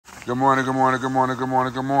Good morning, good morning, good morning, good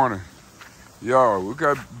morning, good morning. Yo, look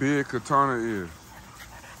how big Katana is.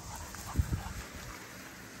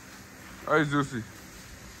 Hey, Juicy.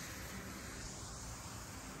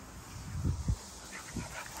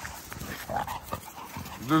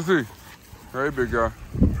 Juicy. Hey, big guy.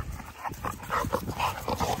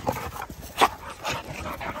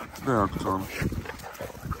 Down, Katana.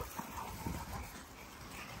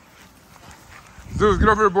 Zeus, get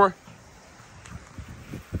over here, boy.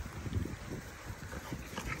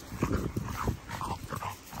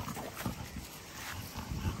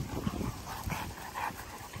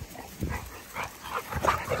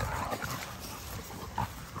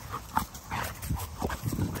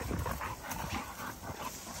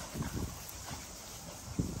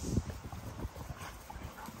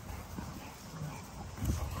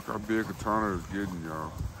 How big Katana is getting,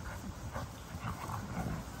 y'all.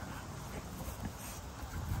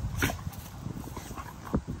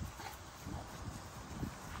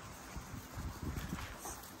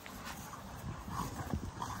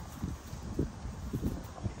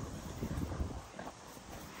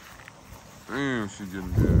 Damn, she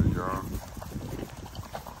getting big, y'all.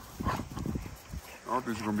 I don't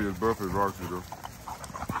think she's gonna be as buff as Roxie though.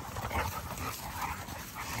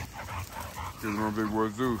 Here's my big boy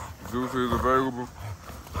Zeus. Zeus is available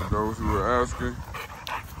for those who are asking.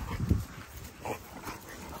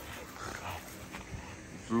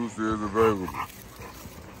 Zeus is available.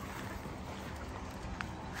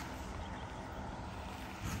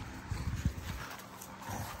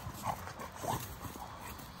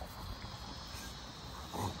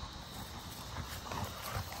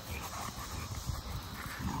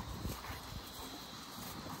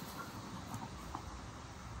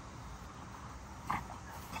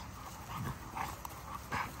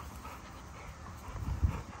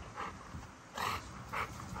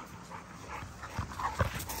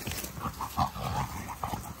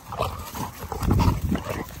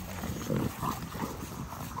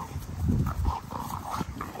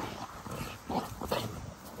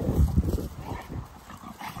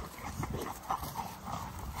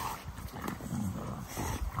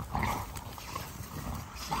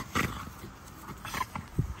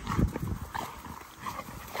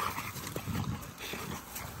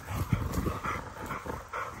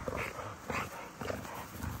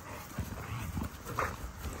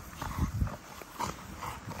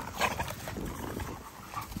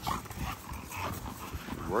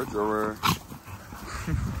 What your ass?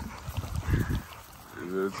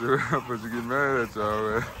 Is that true? I'm supposed to get mad at y'all,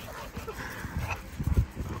 man.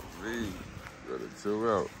 Me, gotta chill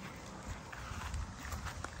out.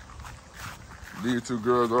 These two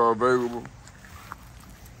girls are available.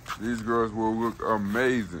 These girls will look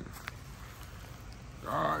amazing.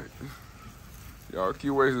 Alright. Y'all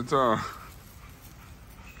keep wasting time.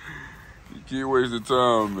 You keep wasting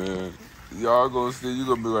time, man. Y'all gonna see, you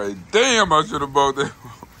gonna be like, damn, I should have bought that.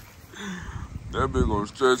 That bitch gonna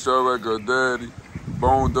stretch out like her daddy,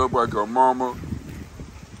 boned up like her mama.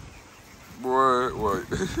 Boy, what?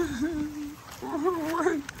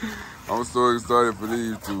 I'm so excited for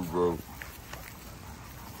these two, bro.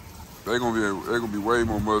 They gonna be way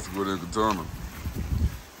more muscular than Katana.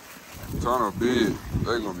 Katana big.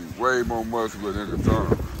 They gonna be way more muscular than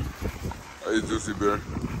Katana. Hey, Juicy Bear.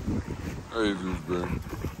 Hey, Zeus Bear.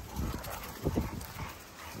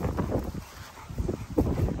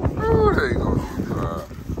 Ooh, they ain't gonna be dry.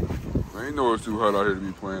 Man, you know it's too hot out here to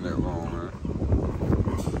be playing that long, man.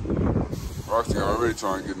 Roxie already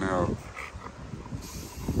trying to get in the house.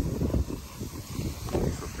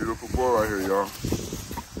 It's a beautiful boy right here, y'all.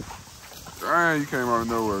 Dang, you came out of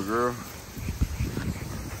nowhere, girl.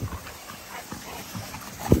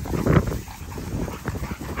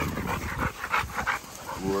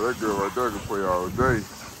 Boy, that girl right there can play all day.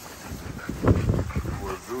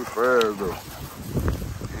 Boy, Zeus fast though.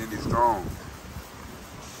 And he's strong.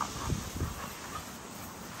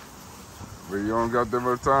 But you don't got that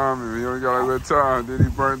much time, and you only got a little time, then he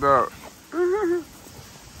burnt out.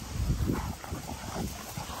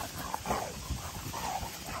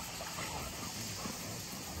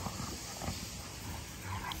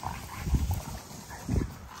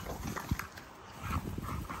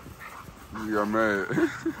 You got mad.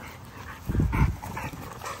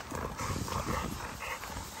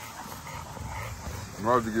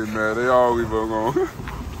 Roxie get mad, they all leave her alone.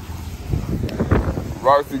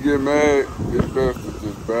 Roxie get mad, it's best to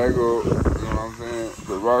just bag up, you know what I'm saying?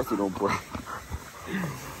 Because Roxie don't play.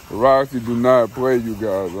 Roxie do not play, you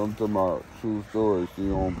guys. I'm talking about true story. She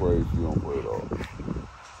don't play at all.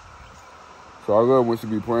 So I love when she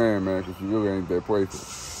be playing, man, because she really ain't that playful.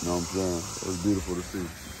 You know what I'm saying? It's beautiful to see.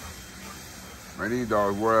 Man, these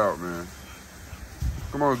dogs wear out, man.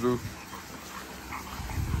 Come on, Zeus.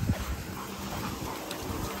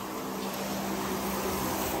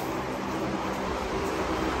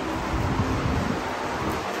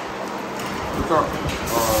 What's up?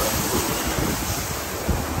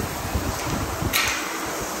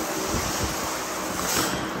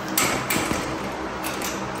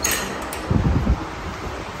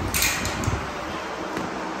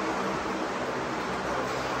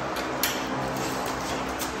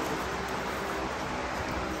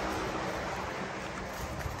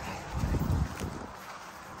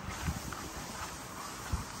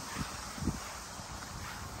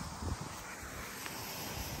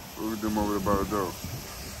 Look at them over there by the door.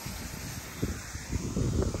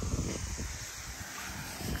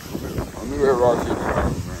 I knew that Roxie in the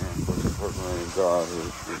house, man. But the fuck man died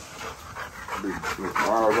here.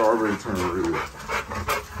 Miles already turned red.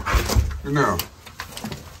 Good now.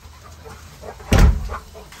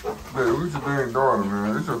 Man, look at your dang daughter,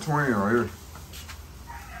 man. It's your twin right here.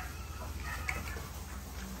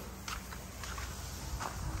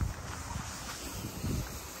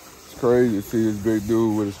 Crazy to see this big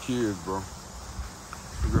dude with his kids, bro.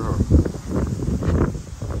 Look at her.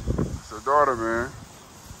 It's her daughter, man.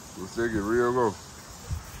 Let's take it real low.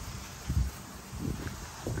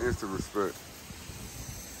 Instant respect.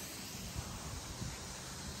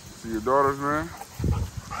 See your daughters, man?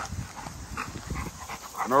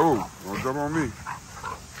 No, don't jump on me.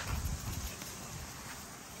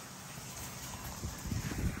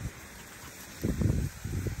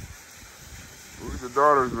 Look at your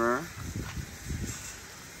daughters, man.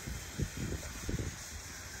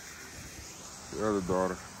 The other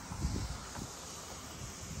daughter.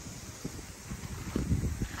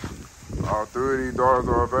 All three of these daughters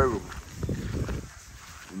are available.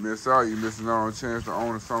 You miss out, you're missing out on a chance to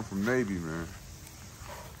own something from Navy, man.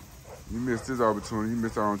 You missed this opportunity, you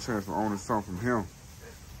missed out on a chance to own something from him.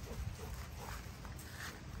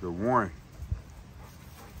 The one.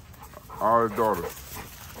 All his daughters.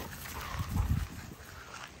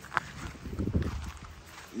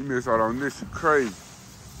 You miss out on this, you crazy.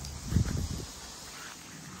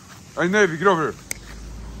 Hey, Navy, get over here.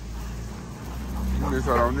 You miss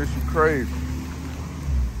out on this, you crazy.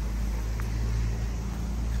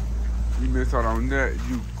 You miss out on that,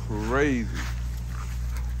 you crazy.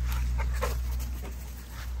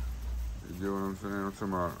 You get what I'm saying? I'm talking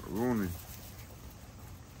about Rooney.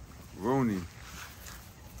 Rooney.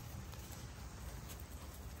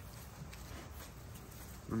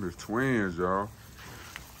 Them is twins, y'all.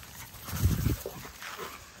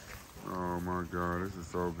 Oh my God, this is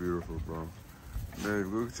so beautiful, bro. Dave,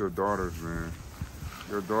 look at your daughters, man.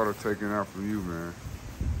 Your daughter taking out from you, man.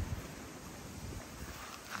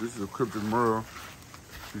 This is a Crypitc Merle.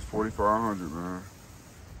 She's 4,500, man.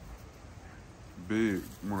 Big,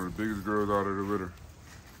 one of the biggest girls out of the litter.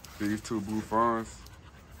 These two blue fawns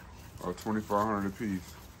are 2,500 a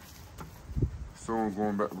piece. Soon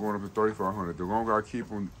going up to 3,500. The longer I keep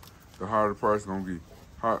them, the higher the price is gonna be.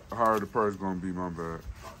 Higher the price is gonna be, my bad.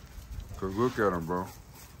 Cause look at them, bro.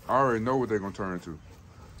 I already know what they're gonna turn into.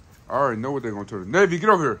 I already know what they're gonna turn into. Navy, get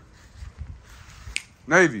over here.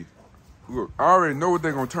 Navy, look, I already know what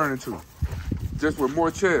they're gonna turn into. Just with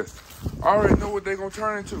more chest. I already know what they're gonna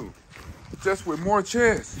turn into. Just with more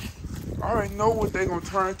chest. I already know what they're gonna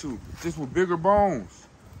turn into. Just with bigger bones.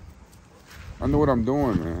 I know what I'm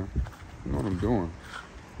doing, man. I know what I'm doing.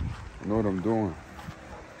 I know what I'm doing.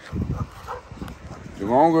 The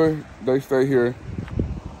longer they stay here,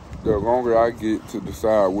 the longer I get to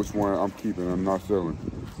decide which one I'm keeping and I'm not selling.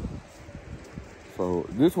 So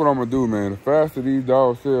this is what I'm gonna do, man. The faster these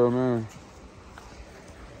dogs sell, man,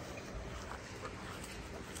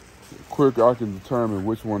 the quicker I can determine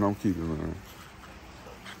which one I'm keeping, man.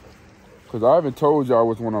 Cause I haven't told y'all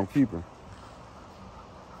which one I'm keeping.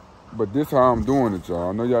 But this how I'm doing it, y'all.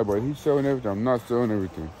 I know y'all, but he's selling everything. I'm not selling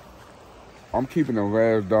everything. I'm keeping the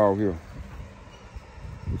last dog here.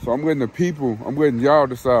 So I'm letting the people, I'm letting y'all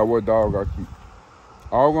decide what dog I keep.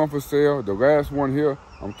 All of them for sale, the last one here,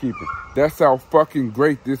 I'm keeping. That's how fucking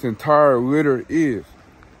great this entire litter is.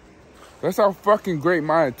 That's how fucking great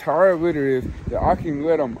my entire litter is, that I can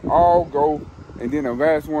let them all go, and then the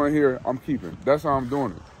last one here, I'm keeping. That's how I'm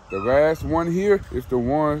doing it. The last one here is the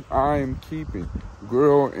one I am keeping.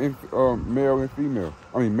 Girl and male and female.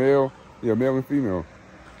 I mean male, yeah, male and female.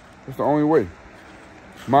 That's the only way.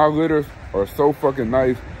 My litters are so fucking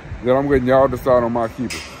nice that I'm letting y'all decide on my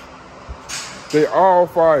keepers. They all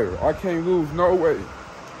fire. I can't lose, no way.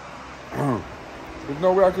 There's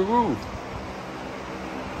no way I could lose.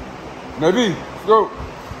 Navi, let's go.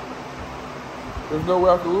 There's no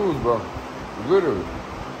way I could lose, bro. Literally.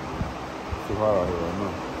 too hot out here right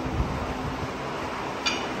now.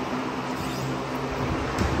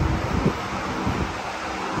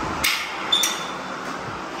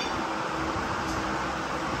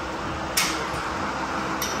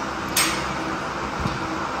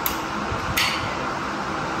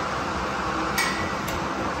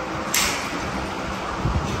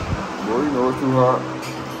 Boy, you know it's too hot.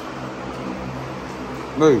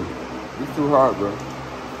 Nigga, it's too hot, bro.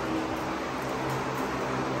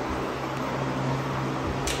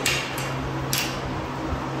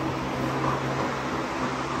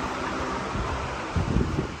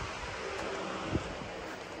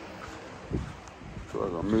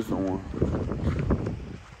 I'm missing one.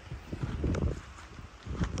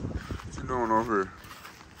 What you doing over here?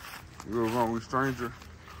 You little hungry stranger?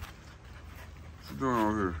 What you doing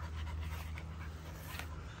over here?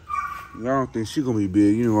 I don't think she gonna be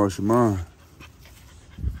big. You know what she mind.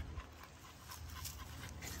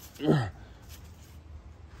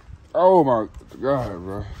 Oh my God,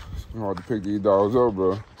 bro. It's hard to pick these dogs up,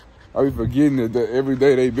 bro. I be forgetting that every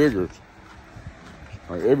day they bigger.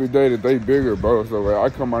 Like every day that they bigger, bro. So like I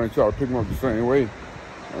come out and try to pick them up the same way.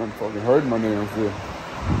 I'm fucking hurting my damn self.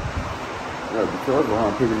 Yeah, be careful how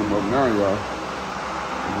I'm picking them up now, y'all.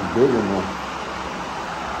 It's bigger now.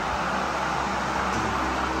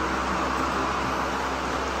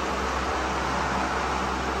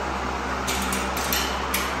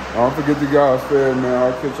 Don't forget you guys fed, man.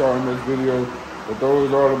 I'll catch y'all in this video. But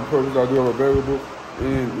those are the puppies I do have available.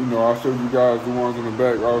 And, you know, I'll show you guys the ones in the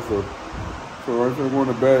back also. So right there, go in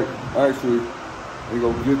the back, actually, we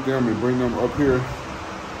go get them and bring them up here.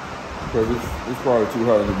 Because it's probably too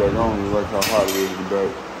hot in the back. I don't really like how hot it is in the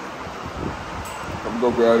back. I'm gonna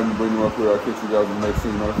go grab them and bring them up here. I'll catch you guys in the next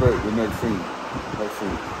scene. Matter of fact, the next scene. Next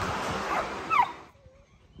scene.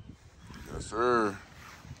 Yes, sir.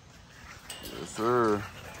 Yes, sir.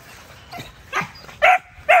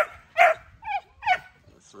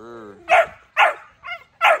 Yes, sir.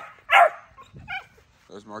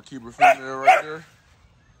 That's my keeper female right there.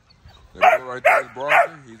 That boy right there is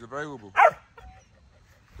barking. He's available.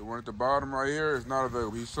 The one at the bottom right here is not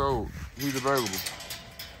available. He's sold. He's available.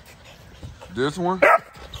 This one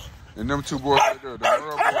and them two boys right there. The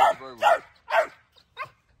Merle boy is available.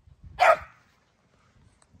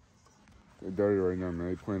 They're dirty right now, man.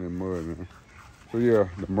 They playing in mud, man. So yeah,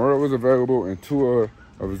 the Merle is available and two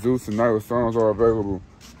of Zeus and Nyla sons are available.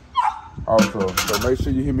 Also, so make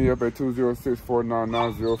sure you hit me up at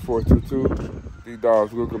 206-499-0422. These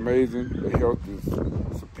dogs look amazing. The health is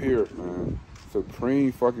superior, man.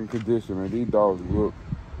 Supreme fucking condition, man. These dogs look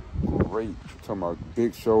great. I'm talking about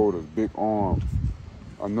big shoulders, big arms.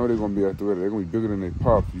 I know they're gonna be athletic. They're gonna be bigger than they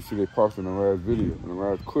pops. You see they pops in the last video, in the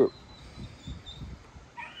last clip.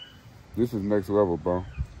 This is next level, bro.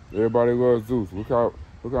 Everybody loves Zeus. Look how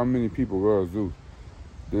many people love Zeus.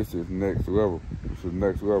 This is next level. This is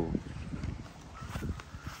next level.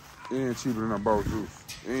 It ain't cheaper than I bought Zeus.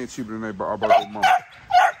 It ain't cheaper than I bought their mama.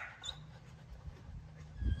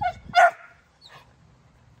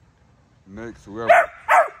 Next level.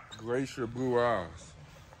 Glacier blue eyes.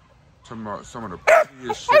 Talking about some of the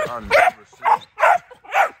prettiest shit I've never seen.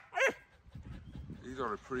 These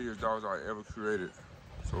are the prettiest dogs I ever created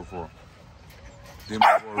so far. Then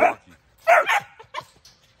my boy Rocky.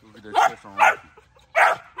 Look at that chest on Rocky.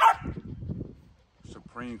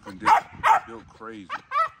 Supreme condition. Built crazy.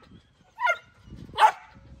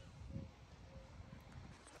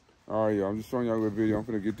 Alright, y'all, I'm just showing y'all a little video. I'm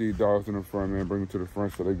finna get these dogs in the front, man, bring them to the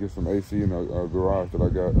front so they get some AC in the garage that I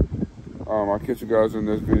got. I'll catch you guys in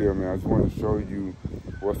this video, man. I just wanted to show you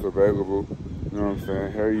what's available. You know what I'm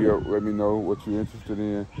saying? Hurry up, let me know what you're interested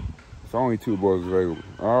in. It's only 2 boys available.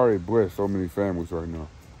 I already blessed so many families right now.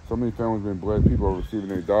 So many families been blessed. People are receiving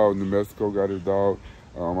their dog. New Mexico got his dog.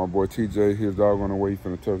 My boy TJ, his dog on the way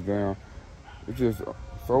from the touchdown. It's just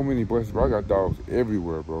so many blessings, bro. I got dogs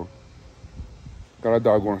everywhere, bro. Got a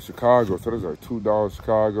dog going to Chicago, so there's like 2 dogs in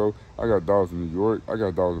Chicago. I got dogs in New York. I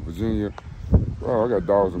got dogs in Virginia. Bro, I got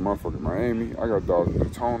dogs in motherfucking Miami. I got dogs in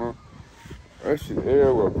Daytona. That shit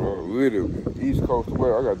everywhere, bro. Literally. East Coast to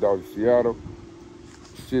West. I got dogs in Seattle.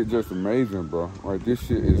 Shit just amazing, bro. Like, this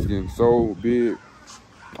shit is getting so big.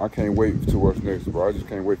 I can't wait to what's next, bro. I just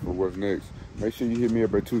can't wait for what's next. Make sure you hit me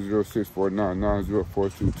up at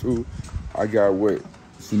 206-499-0422. I got what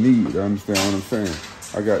you need. You understand what I'm saying?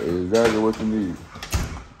 I got exactly what you need.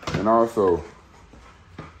 And also,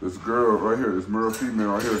 this girl right here, this Merle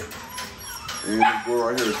female right here, and this girl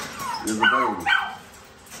right here is available.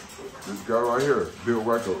 This guy right here built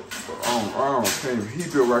like a, he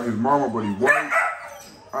built like his mama, but he white.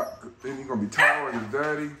 Then he gonna be tall like his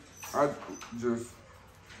daddy.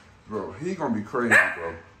 Bro, he gonna be crazy,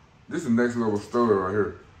 bro. This is next level stud right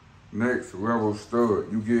here. Next level stud.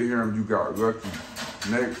 You get him, you got lucky.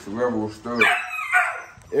 Next level stud.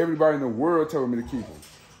 Everybody in the world telling me to keep him.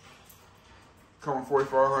 Coming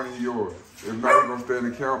 4,500 yours. If not, he gonna stay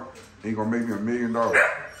in the count. He gonna make me $1 million.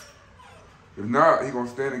 If not, he gonna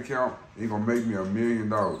stay in the count. He gonna make me $1 million.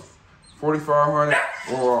 4,500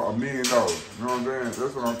 or $1 million. You know what I'm saying?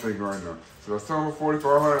 That's what I'm thinking right now. Should I sell him for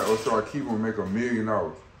 4,500 or should I keep him and make $1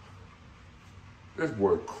 million? This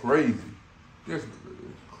boy crazy. This is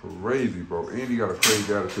crazy, bro. And he got a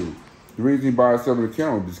crazy attitude. The reason he buys some of the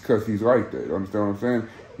kennel is because he's like that. You understand what I'm saying?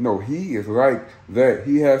 No, he is like that.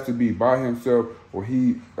 He has to be by himself or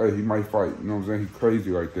he might fight. You know what I'm saying? He's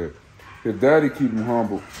crazy like that. His daddy keep him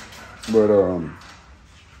humble. But,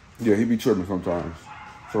 yeah, he be tripping sometimes.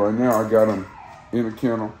 So right now I got him in the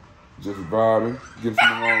kennel, just vibing, getting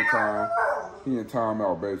some alone time. He in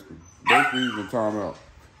timeout, basically. Basically, he's in timeout.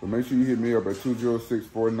 So make sure you hit me up at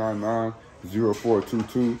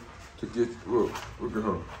 206-499-0422 to get, look at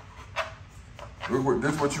her.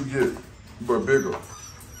 This is what you get, but bigger.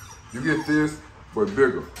 You get this, but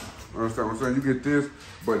bigger. You understand what I'm saying? You get this,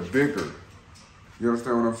 but bigger. You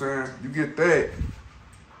understand what I'm saying? You get that,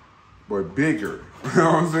 but bigger. You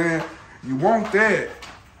know what I'm saying? You want that,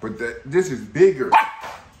 but this is bigger.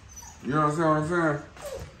 You understand what I'm saying?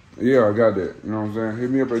 Yeah, I got that. You know what I'm saying?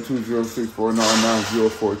 Hit me up at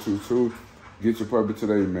 206-499-0422. Get your puppy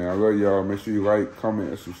today, man. I love y'all. Make sure you like, comment,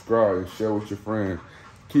 and subscribe, and share with your friends.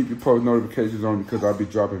 Keep your post notifications on because I'll be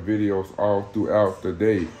dropping videos all throughout the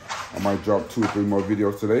day. I might drop 2 or 3 more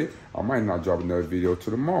videos today. I might not drop another video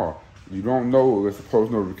till tomorrow. You don't know unless the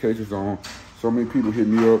post notifications on. So many people hit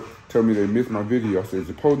me up, tell me they missed my video. I said, is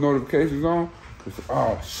the post notifications on? They said,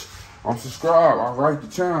 oh, I'm subscribed. I like the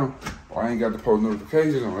channel. Well, I ain't got the post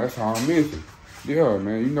notifications on. That's how I'm missing. Yeah,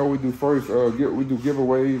 man. You know we do first. We do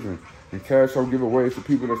giveaways and cash out giveaways to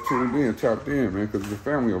people that's tuned in, tapped in, man, because it's a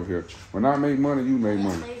family over here. When I make money, you make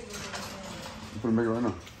money. I'm gonna make it right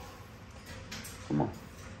now. Come on.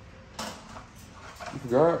 You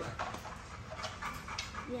forgot?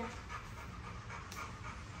 Yeah.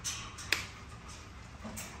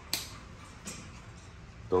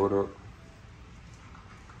 Throw it up.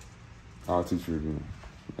 I'll teach you again.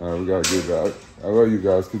 We gotta get that. I love you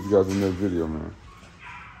guys. Keep you guys in this video, man.